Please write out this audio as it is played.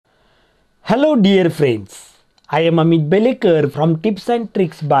Hello dear friends, I am Amit Belekar from Tips and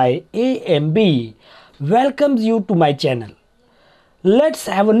Tricks by AMB. Welcomes you to my channel. Let's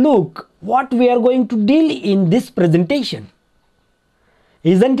have a look what we are going to deal in this presentation.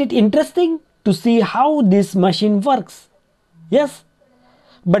 Isn't it interesting to see how this machine works? Yes?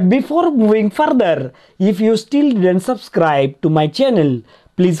 But before moving further, if you still didn't subscribe to my channel,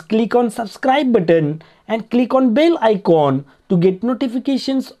 please click on subscribe button and click on bell icon to get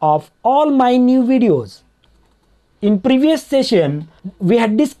notifications of all my new videos. In previous session, we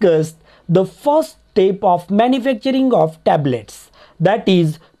had discussed the first step of manufacturing of tablets, that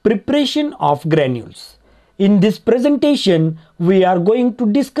is preparation of granules. In this presentation, we are going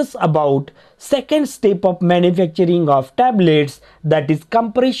to discuss about second step of manufacturing of tablets, that is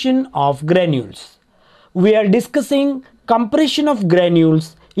compression of granules. We are discussing compression of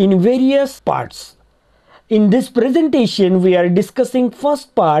granules in various parts. In this presentation, we are discussing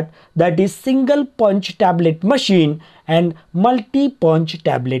first part, that is single punch tablet machine and multi-punch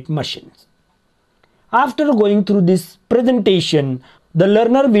tablet machines. After going through this presentation, the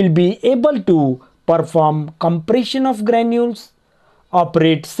learner will be able to perform compression of granules,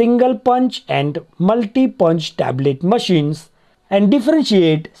 operate single punch and multi-punch tablet machines, and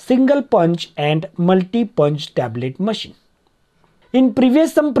differentiate single punch and multi-punch tablet machine. In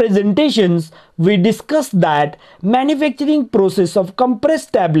previous some presentations, we discussed that manufacturing process of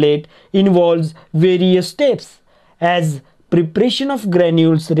compressed tablet involves various steps as preparation of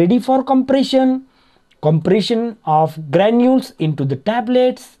granules ready for compression, compression of granules into the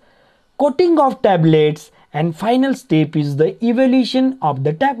tablets, coating of tablets, and final step is the evaluation of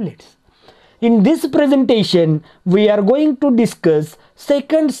the tablets. In this presentation, we are going to discuss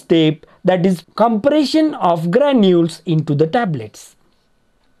second step, that is compression of granules into the tablets.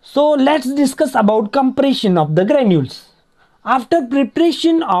 So let's discuss about compression of the granules. After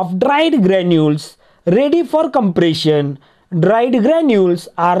preparation of dried granules ready for compression, dried granules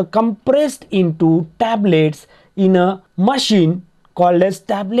are compressed into tablets in a machine called as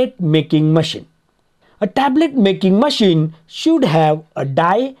tablet making machine. A tablet making machine should have a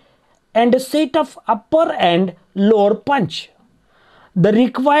die and a set of upper and lower punch. The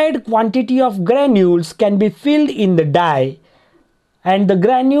required quantity of granules can be filled in the die, and the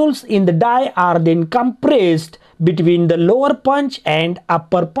granules in the die are then compressed between the lower punch and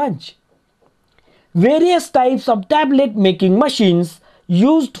upper punch. Various types of tablet making machines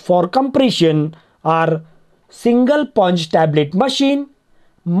used for compression are single punch tablet machine,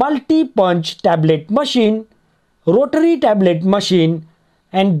 multi-punch tablet machine, rotary tablet machine,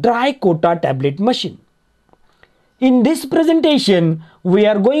 and dry quota tablet machine. In this presentation, we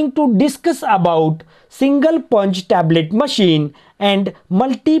are going to discuss about single punch tablet machine and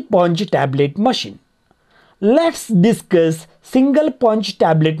multi-punch tablet machine. Let's discuss single punch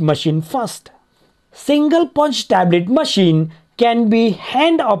tablet machine first. Single punch tablet machine can be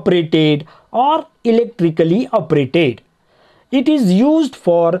hand operated or electrically operated. It is used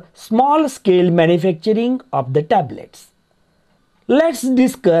for small scale manufacturing of the tablets. Let's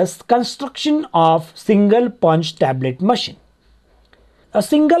discuss construction of single punch tablet machine. A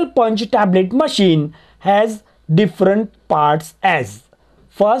single punch tablet machine has different parts as: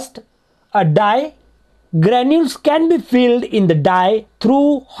 first, a die. Granules can be filled in the die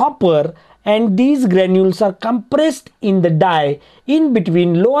through hopper, and these granules are compressed in the die in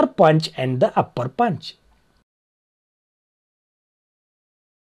between lower punch and the upper punch.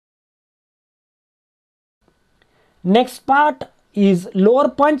 Next part is lower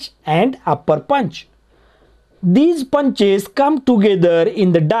punch and upper punch. These punches come together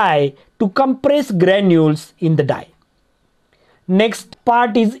in the die to compress granules in the die. Next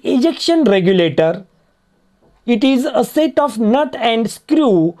part is ejection regulator. It is a set of nut and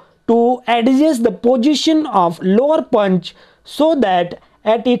screw to adjust the position of lower punch so that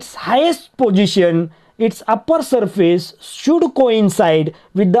at its highest position, its upper surface should coincide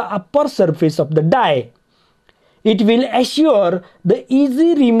with the upper surface of the die. It will assure the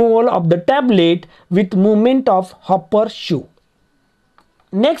easy removal of the tablet with movement of hopper shoe.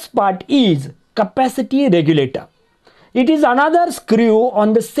 Next part is capacity regulator. It is another screw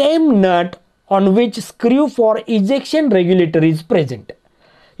on the same nut on which screw for ejection regulator is present.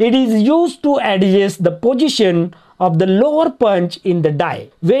 It is used to adjust the position of the lower punch in the die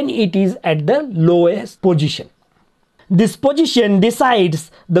when it is at the lowest position. This position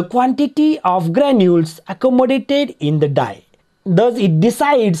decides the quantity of granules accommodated in the die. Thus, it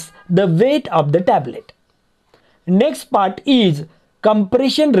decides the weight of the tablet. Next part is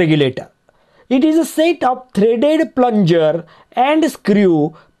compression regulator. It is a set of threaded plunger and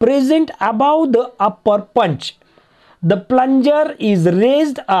screw present above the upper punch. The plunger is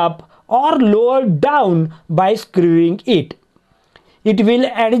raised up or lowered down by screwing it. It will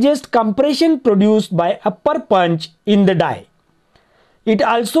adjust compression produced by upper punch in the die. It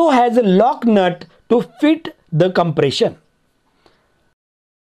also has a lock nut to fit the compression.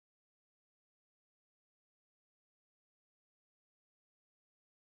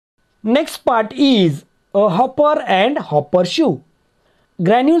 Next part is a hopper and hopper shoe.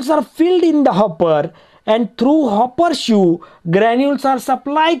 Granules are filled in the hopper, and through hopper shoe granules are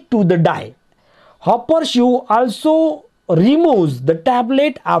supplied to the die. Hopper shoe also removes the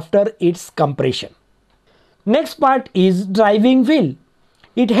tablet after its compression. Next part is driving wheel.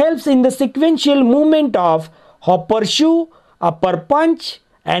 It helps in the sequential movement of hopper shoe, upper punch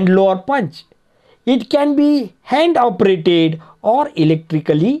and lower punch. It can be hand operated or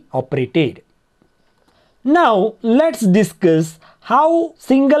electrically operated. Now let's discuss how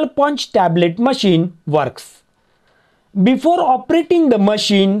single punch tablet machine works. Before operating the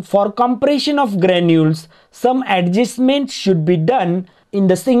machine for compression of granules, some adjustments should be done in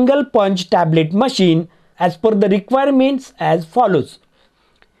the single punch tablet machine as per the requirements as follows.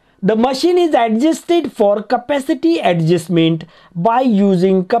 The machine is adjusted for capacity adjustment by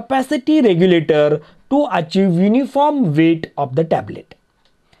using capacity regulator to achieve uniform weight of the tablet.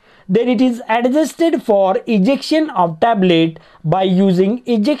 Then it is adjusted for ejection of tablet by using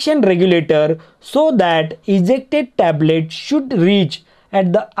ejection regulator so that ejected tablet should reach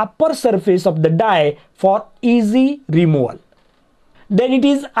at the upper surface of the die for easy removal. Then it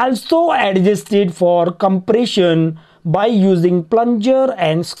is also adjusted for compression by using plunger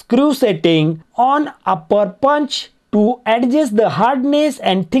and screw setting on upper punch to adjust the hardness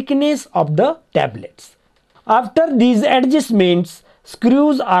and thickness of the tablets. After these adjustments,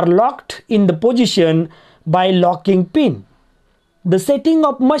 screws are locked in the position by locking pin. The setting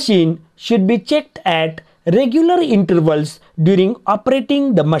of machine should be checked at regular intervals during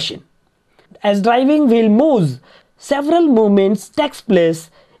operating the machine. As driving wheel moves, several movements takes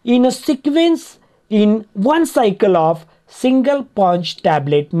place in a sequence in one cycle of single punch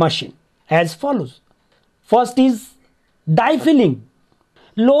tablet machine as follows. First is die filling.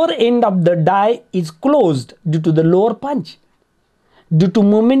 Lower end of the die is closed due to the lower punch. Due to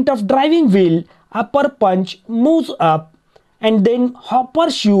movement of driving wheel, upper punch moves up and then hopper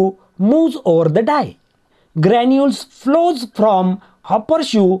shoe moves over the die. Granules flows from hopper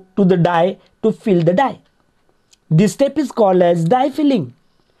shoe to the die to fill the die. This step is called as die filling.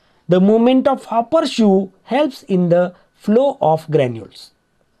 The movement of hopper shoe helps in the flow of granules.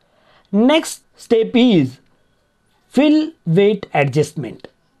 Next step is fill weight adjustment.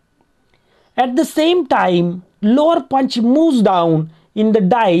 At the same time, lower punch moves down in the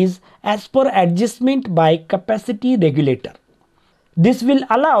dies as per adjustment by capacity regulator. This will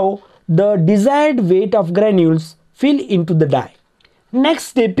allow the desired weight of granules fill into the die. Next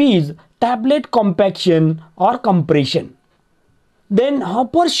step is tablet compaction or compression. Then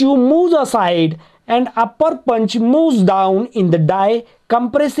hopper shoe moves aside and upper punch moves down in the die,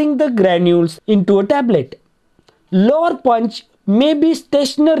 compressing the granules into a tablet. Lower punch may be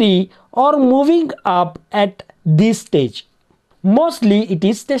stationary or moving up at this stage. Mostly it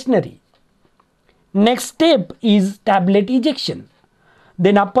is stationary. Next step is tablet ejection.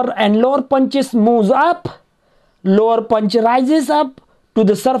 Then upper and lower punches moves up. Lower punch rises up to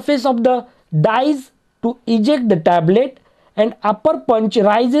the surface of the dies to eject the tablet, and upper punch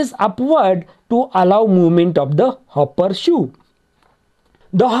rises upward to allow movement of the hopper shoe.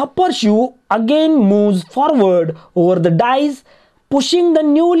 The hopper shoe again moves forward over the dies, pushing the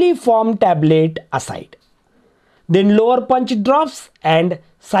newly formed tablet aside. Then lower punch drops and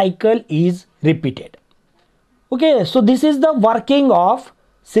cycle is repeated. Okay, so this is the working of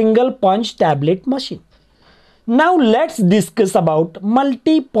single punch tablet machine. Now let's discuss about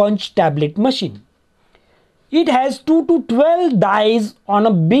multi-punch tablet machine. It has 2 to 12 dies on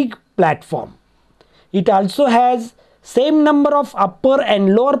a big platform. It also has same number of upper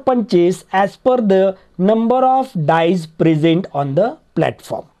and lower punches as per the number of dies present on the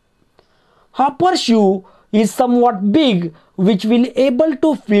platform. Hopper shoe is somewhat big, which will able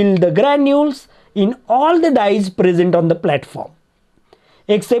to fill the granules in all the dies present on the platform.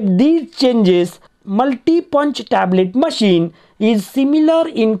 Except these changes, multi-punch tablet machine is similar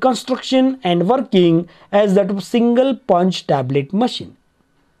in construction and working as that of single punch tablet machine.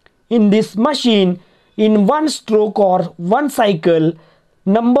 In this machine, in one stroke or one cycle,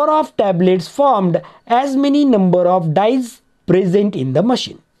 number of tablets formed as many number of dies present in the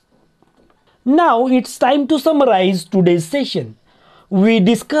machine. Now it's time to summarize today's session. We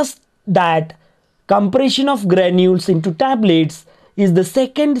discussed that compression of granules into tablets is the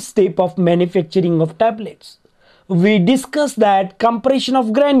second step of manufacturing of tablets. we discussed that compression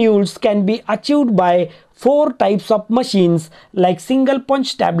of granules can be achieved by 4 types of machines like single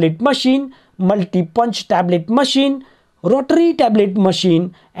punch tablet machine, multi punch tablet machine, rotary tablet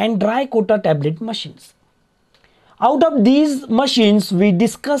machine and dry coater tablet machines. Out of these machines, we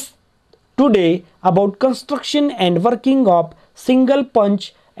discussed today about construction and working of single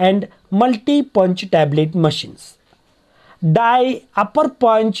punch and multi punch tablet machines. Die, upper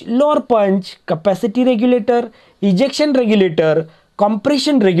punch, lower punch, capacity regulator, ejection regulator,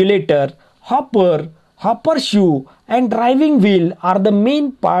 compression regulator, hopper, hopper shoe and driving wheel are the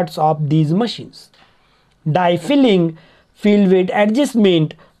main parts of these machines. Die filling, fill weight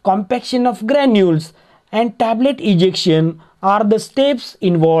adjustment, compaction of granules and tablet ejection are the steps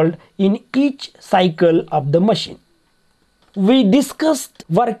involved in each cycle of the machine. We discussed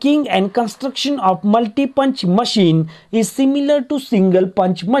working and construction of multi-punch machine is similar to single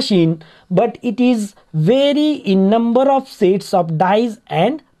punch machine, but it is vary in number of sets of dies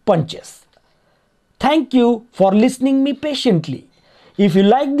and punches. Thank you for listening me patiently. If you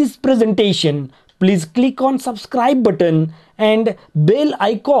like this presentation, please click on subscribe button and bell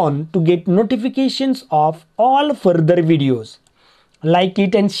icon to get notifications of all further videos. Like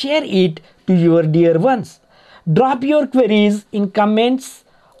it and share it to your dear ones. Drop your queries in comments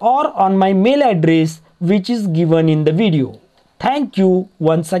or on my mail address which is given in the video. Thank you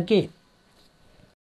once again.